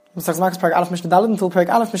Makkos Perek Aleph Mishnah Daled until Perek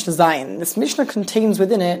Aleph Mishnah Zayin. This Mishnah contains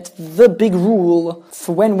within it the big rule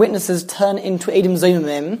for when witnesses turn into Eidim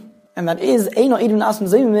Zomimim, and that is Eino Eidim Na'asim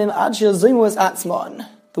Zomimim Ad She'Zomu Es Atzmon.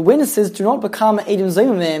 The witnesses do not become Eidim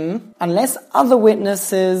Zomimim unless other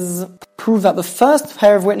witnesses prove that the first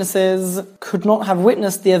pair of witnesses could not have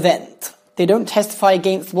witnessed the event. They don't testify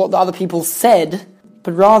against what the other people said,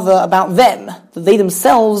 but rather about them, that they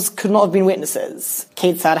themselves could not have been witnesses.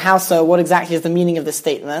 Ketzad, how so? What exactly is the meaning of this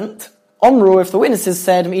statement? Omru, if the witnesses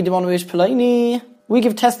said, we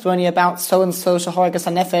give testimony about so-and-so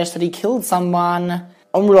Shaharagas HaNefesh, that he killed someone,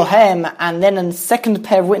 Omru Lohem, and then a second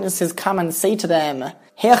pair of witnesses come and say to them,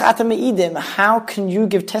 how can you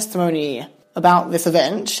give testimony about this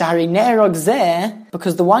event?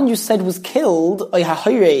 Because the one you said was killed,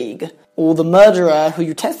 or the murderer who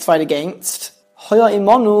you testified against, he was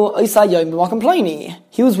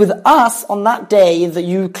with us on that day that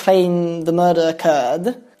you claim the murder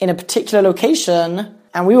occurred, in a particular location,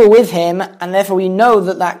 and we were with him, and therefore we know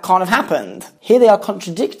that that can't have happened. Here they are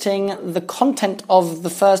contradicting the content of the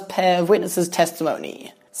first pair of witnesses'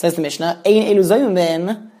 testimony. Says the Mishnah,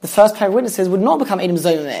 the first pair of witnesses would not become Eidim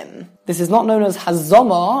Zomimim. This is not known as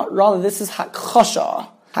Hazoma, rather this is Hakchosha.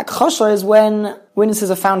 Hakchosha is when witnesses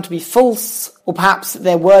are found to be false, or perhaps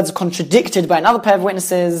their words are contradicted by another pair of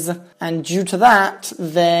witnesses, and due to that,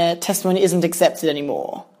 their testimony isn't accepted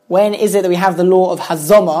anymore. When is it that we have the law of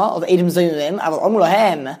Hazoma, of Eidim Zomimim?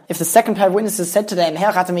 If the second pair of witnesses said to them,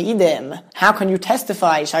 how can you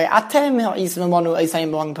testify?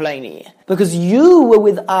 Because you were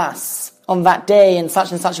with us on that day in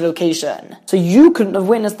such and such a location. So you couldn't have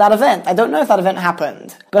witnessed that event. I don't know if that event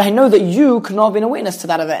happened, but I know that you could not have been a witness to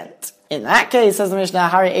that event. In that case, says the Mishnah,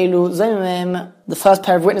 Hari Elu Zomimim, the first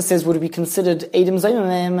pair of witnesses would be considered Eidim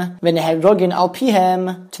Zomimim, V'neherogin al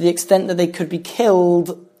pihem, to the extent that they could be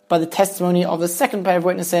killed by the testimony of the second pair of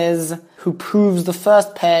witnesses who proves the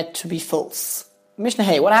first pair to be false. Mishnah,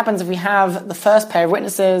 hey, what happens if we have the first pair of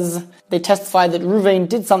witnesses, they testify that Ruvain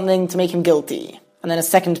did something to make him guilty, and then a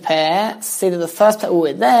second pair say that the first pair were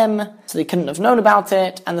with them, so they couldn't have known about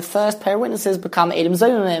it, and the first pair of witnesses become Eidim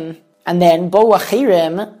Zomimim. And then, Bo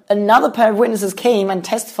Achirim, another pair of witnesses came and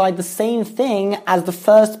testified the same thing as the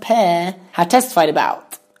first pair had testified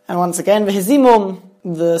about. And once again, V'hizimum,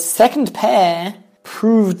 the second pair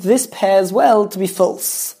proved this pair as well to be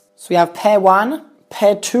false. So we have pair 1,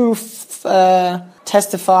 pair 2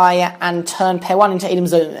 testify and turn pair 1 into Eidim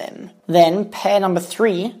Zomimim. Then pair number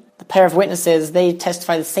 3, the pair of witnesses, they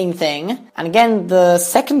testify the same thing. And again, the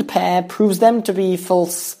second pair proves them to be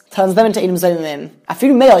false, turns them into Eidim Zomimim.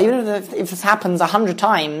 Afilu male, even if this happens 100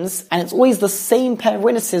 times, and it's always the same pair of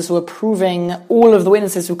witnesses who are proving all of the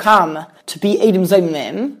witnesses who come to be Eidim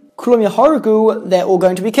Zomimim, Kulam Yaharugu, they're all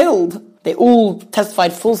going to be killed. They all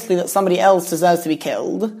testified falsely that somebody else deserves to be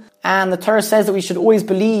killed. And the Torah says that we should always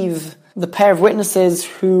believe the pair of witnesses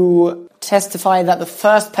who testify that the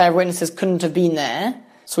first pair of witnesses couldn't have been there.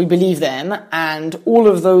 So we believe them, and all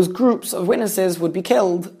of those groups of witnesses would be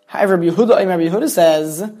killed. However, Rabbi Yehuda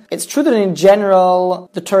says, it's true that in general,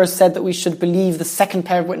 the Torah said that we should believe the second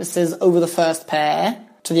pair of witnesses over the first pair,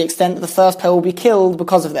 to the extent that the first pair will be killed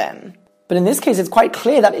because of them. But in this case, it's quite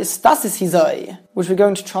clear that it's stasis hizoi, which we're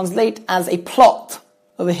going to translate as a plot.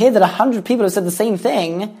 Over here, that 100 people have said the same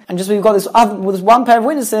thing, and just we've got this one pair of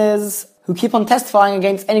witnesses who keep on testifying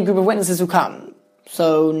against any group of witnesses who come.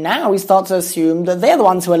 So now we start to assume that they're the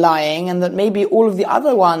ones who are lying, and that maybe all of the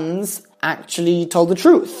other ones actually told the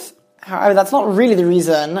truth. However, that's not really the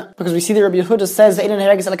reason, because we see that Rabbi Yehuda says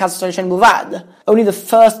only the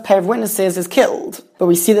first pair of witnesses is killed, but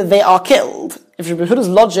we see that they are killed. If Rabbi Yehuda's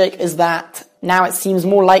logic is that now it seems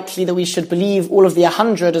more likely that we should believe all of the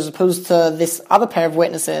 100 as opposed to this other pair of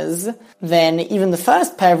witnesses, then even the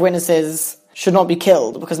first pair of witnesses should not be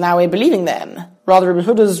killed, because now we're believing them. Rather, Rabbi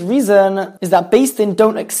Yehuda's reason is that Beis Din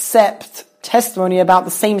don't accept testimony about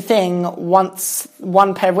the same thing once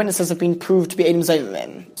one pair of witnesses have been proved to be Eidim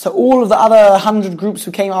Zomimim. So all of the other 100 groups who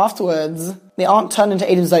came afterwards, they aren't turned into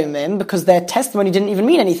Eidim Zomimim because their testimony didn't even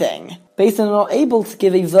mean anything. Beis Din are not able to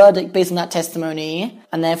give a verdict based on that testimony,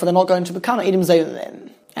 and therefore they're not going to become Eidim Zomimim.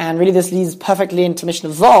 And really this leads perfectly into Mishnah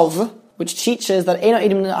Vov, which teaches that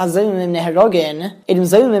Eidim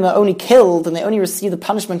Zomimim are only killed and they only receive the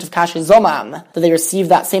punishment of Kasher Zomam, that they receive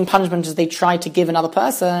that same punishment as they try to give another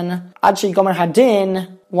person, Ad Gomer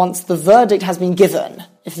Hadin, once the verdict has been given.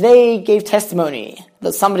 If they gave testimony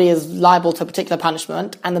that somebody is liable to a particular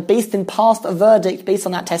punishment, and the Beis Din passed a verdict based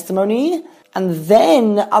on that testimony, and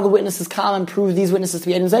then other witnesses come and prove these witnesses to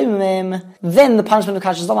be Eidim Zomimim, then the punishment of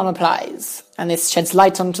Kasher Zomam applies. And this sheds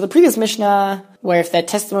light onto the previous Mishnah, where if their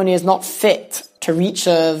testimony is not fit to reach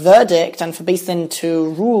a verdict and for Beis Din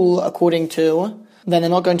to rule according to, then they're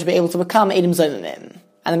not going to be able to become Eidim Zomimim.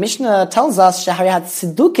 And the Mishnah tells us, Shaharihat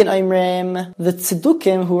Tzedukim Oimrim, the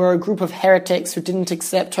Tzedukim, who are a group of heretics who didn't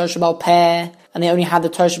accept Torah Shebal Peh, and they only had the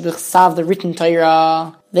Torah Sheb'chsav, the written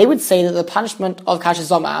Torah, they would say that the punishment of Kasher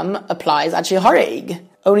Zomam applies actually Harig,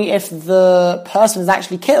 only if the person is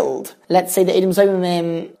actually killed. Let's say the Eidim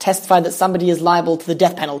Zomimim testified that somebody is liable to the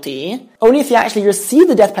death penalty. Only if you actually receive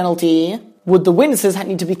the death penalty would the witnesses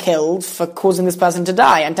need to be killed for causing this person to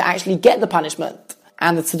die and to actually get the punishment.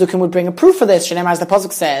 And the Tzedukim would bring a proof for this. Shenemar, as the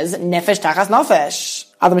Pasuk says, Nefesh tachas nefesh.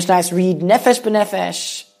 Other Mishnayos read Nefesh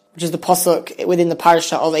b'nefesh, which is the Pasuk within the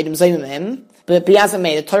parasha of Eidim Zomimim. But be as it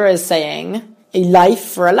may, the Torah is saying, a life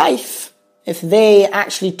for a life. If they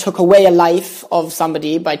actually took away a life of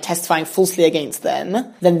somebody by testifying falsely against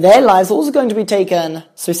them, then their lives are also going to be taken.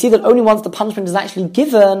 So we see that only once the punishment is actually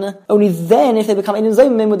given, only then, if they become Eidim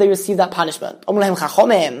Zomimim, would they receive that punishment. But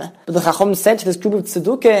the Chachom said to this group of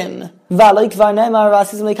Tzedukim,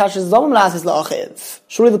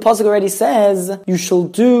 surely the Pasuk already says, you shall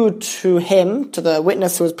do to him, to the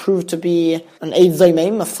witness who was proved to be an Eid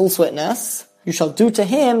Zomim, a false witness, you shall do to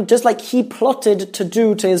him just like he plotted to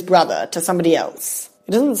do to his brother, to somebody else.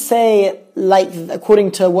 It doesn't say like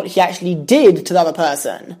according to what he actually did to the other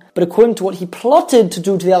person, but according to what he plotted to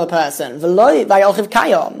do to the other person. The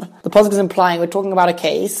Pasuk is implying we're talking about a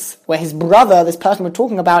case where his brother, this person we're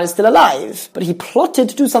talking about, is still alive, but he plotted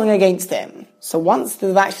to do something against him. So once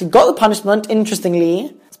they've actually got the punishment,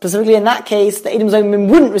 interestingly, specifically in that case, the Eidim Zomimim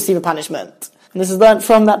wouldn't receive a punishment. And this is learnt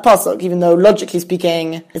from that pasuk, even though logically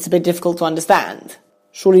speaking, it's a bit difficult to understand.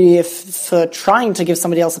 Surely if for trying to give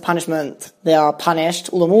somebody else a punishment, they are punished,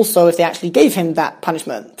 all the more so if they actually gave him that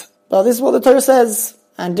punishment. But this is what the Torah says,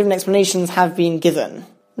 and different explanations have been given.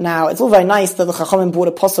 Now, it's all very nice that the Chachamim brought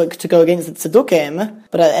a pasuk to go against the Tzedukim,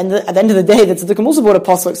 but at the end of the day, the Tzedukim also brought a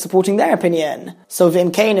pasuk supporting their opinion. So,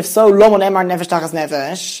 if so, Lomon Emar Nefesh Tachas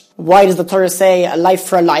Nefesh, why does the Torah say a life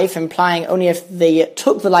for a life, implying only if they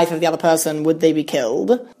took the life of the other person would they be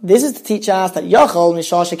killed? This is to teach us that Yachol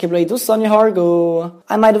Mishah Shekiblo Dusan Yahargu.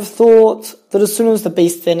 I might have thought that as soon as the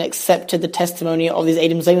Beis Din accepted the testimony of these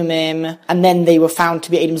Eidim Zomimim, and then they were found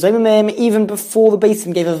to be Eidim Zomimim, even before the Beis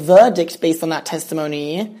Din gave a verdict based on that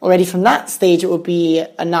testimony, already from that stage it would be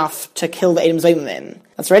enough to kill the Eidim Zomimim.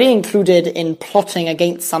 That's already included in plotting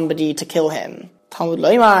against somebody to kill him. Talmud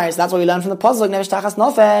Loimar, that's what we learn from the Pasuk, Nefesh Tachas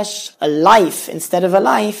Nefesh, a life instead of a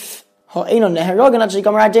life. We learn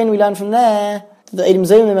from there the Eidim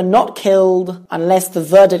Zomimim are not killed unless the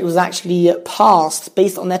verdict was actually passed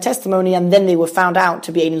based on their testimony, and then they were found out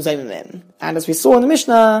to be Eidim Zomimim. And as we saw in the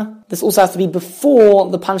Mishnah, this also has to be before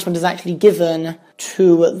the punishment is actually given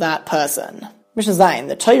to that person. Mishnah Zayin,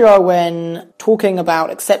 the Torah, when talking about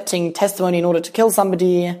accepting testimony in order to kill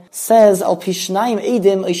somebody, says, Al Pishnayim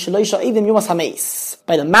Eidim Eishaloisha Eidim Yomas Hameis.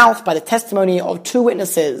 By the mouth, by the testimony of 2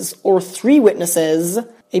 witnesses or 3 witnesses,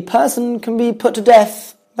 a person can be put to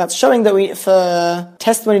death. That's showing that for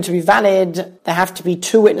testimony to be valid, there have to be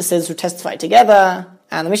 2 witnesses who testify together.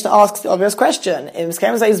 And the Mishnah asks the obvious question, if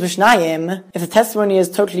the testimony is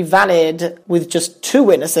totally valid with just 2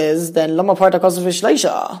 witnesses, then why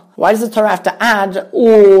does the Torah have to add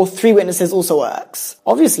all 3 witnesses also works?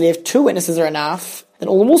 Obviously, if 2 witnesses are enough, then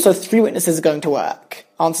also 3 witnesses are going to work.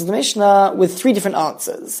 Answers the Mishnah with 3 different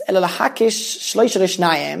answers.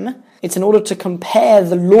 It's in order to compare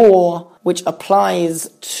the law which applies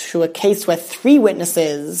to a case where 3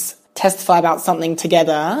 witnesses testify about something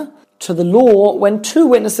together to the law when 2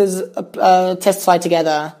 witnesses testify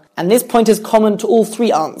together. And this point is common to all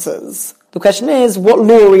 3 answers. The question is, what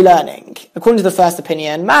law are we learning? According to the first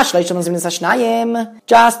opinion,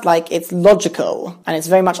 just like it's logical, and it's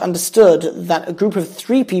very much understood that a group of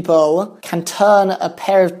 3 people can turn a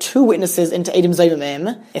pair of 2 witnesses into Eidim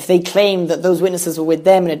Zomimim if they claim that those witnesses were with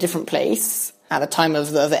them in a different place at the time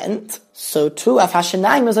of the event. So too, a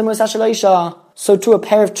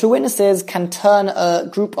pair of 2 witnesses can turn a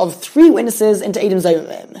group of 3 witnesses into Eidim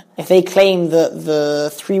Zomimim. If they claim that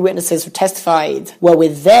the 3 witnesses who testified were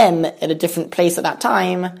with them at a different place at that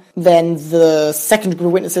time, then the second group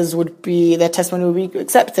of witnesses their testimony would be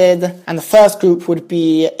accepted, and the first group would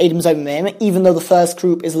be Eidim Zomimim, even though the first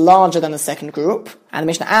group is larger than the second group. And the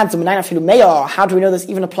Mishnah adds, how do we know this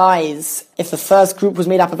even applies if the first group was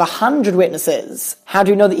made up of 100 witnesses? How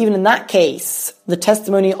do we know that even in that that case, the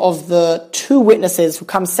testimony of the 2 witnesses who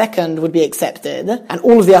come second would be accepted, and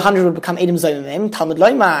all of the 100 would become Eidim Zomimim, Talmud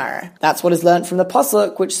Loimar. That's what is learnt from the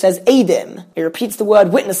Pasuk, which says Eidim. It repeats the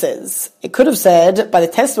word witnesses. It could have said, by the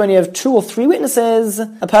testimony of 2 or 3 witnesses,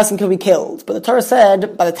 a person could be killed. But the Torah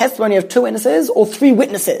said, by the testimony of 2 witnesses or 3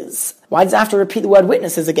 witnesses. Why does it have to repeat the word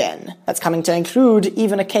witnesses again? That's coming to include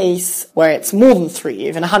even a case where it's more than 3,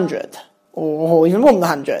 even 100. Or even more than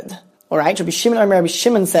 100. Alright, Rabbi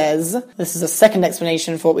Shimon says, this is a second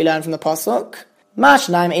explanation for what we learned from the Pasuk.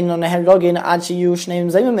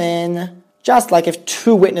 Just like if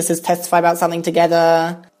 2 witnesses testify about something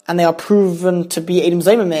together, and they are proven to be Eidim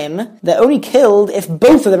Zomimim, they're only killed if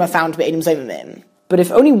both of them are found to be Eidim Zomimim. But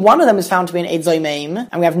if only one of them is found to be an Eid Zomim,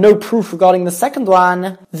 and we have no proof regarding the second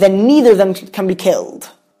one, then neither of them can be killed.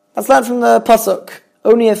 That's learned from the Pasuk.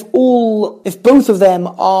 Only if both of them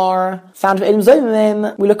are found to be Eidim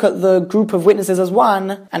Zomimim, we look at the group of witnesses as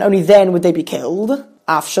one, and only then would they be killed.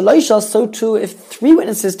 Af Shaloisha, so too, if 3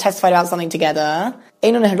 witnesses testified about something together,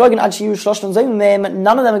 none of them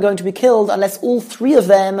are going to be killed unless all 3 of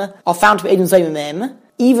them are found to be Eidim Zomimim,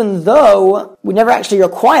 even though we never actually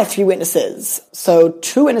require 3 witnesses. So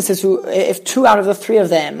 2 witnesses if 2 out of the 3 of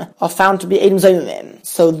them are found to be Eidim Zomimim.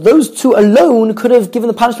 So those 2 alone could have given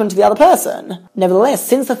the punishment to the other person. Nevertheless,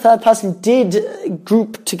 since the third person did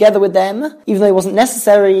group together with them, even though it wasn't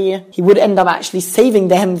necessary, he would end up actually saving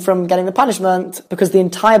them from getting the punishment, because the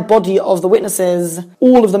entire body of the witnesses,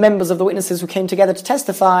 all of the members of the witnesses who came together to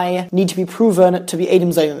testify, need to be proven to be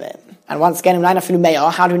Eidim Zomimim. And once again, how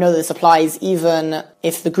do we know that this applies even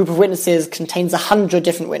if the group of witnesses contains 100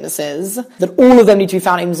 different witnesses, that all of them need to be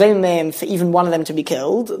found in Zomim for even one of them to be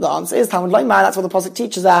killed? The answer is Talmud Loimar. That's what the Pasuk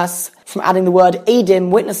teaches us from adding the word Eidim,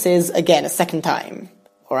 witnesses, again, a second time.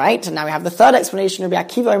 Alright, and now we have the third explanation. Rabbi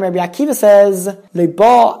Akiva says,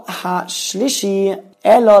 Leba ha-shlishi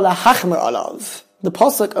elo lahachmer olav. The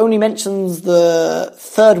Pasuk only mentions the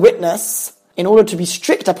third witness in order to be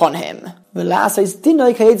strict upon him, and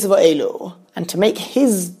to make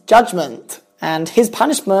his judgment and his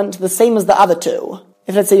punishment the same as the other 2.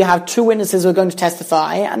 If, let's say, you have 2 witnesses who are going to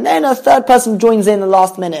testify, and then a third person joins in the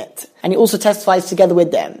last minute, and he also testifies together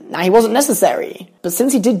with them. Now, he wasn't necessary, but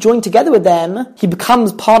since he did join together with them, he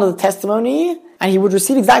becomes part of the testimony, and he would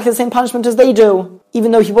receive exactly the same punishment as they do,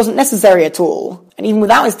 even though he wasn't necessary at all. And even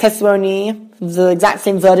without his testimony, the exact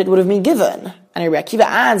same verdict would have been given. And Rabbi Akiva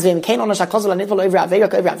adds, if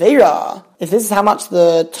this is how much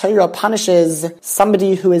the Torah punishes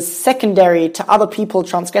somebody who is secondary to other people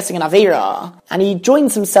transgressing an Aveira, and he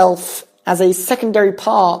joins himself as a secondary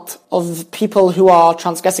part of people who are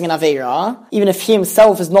transgressing an Aveira, even if he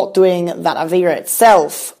himself is not doing that Aveira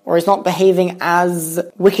itself, or is not behaving as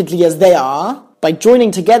wickedly as they are, by joining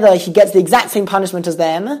together, he gets the exact same punishment as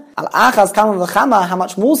them. How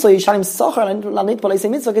much more so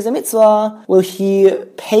will he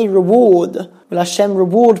pay reward? Will Hashem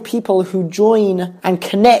reward people who join and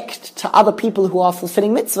connect to other people who are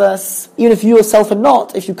fulfilling mitzvahs? Even if you yourself are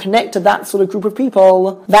not, if you connect to that sort of group of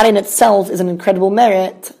people, that in itself is an incredible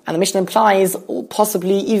merit. And the Mishnah implies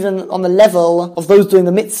possibly even on the level of those doing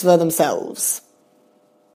the mitzvah themselves.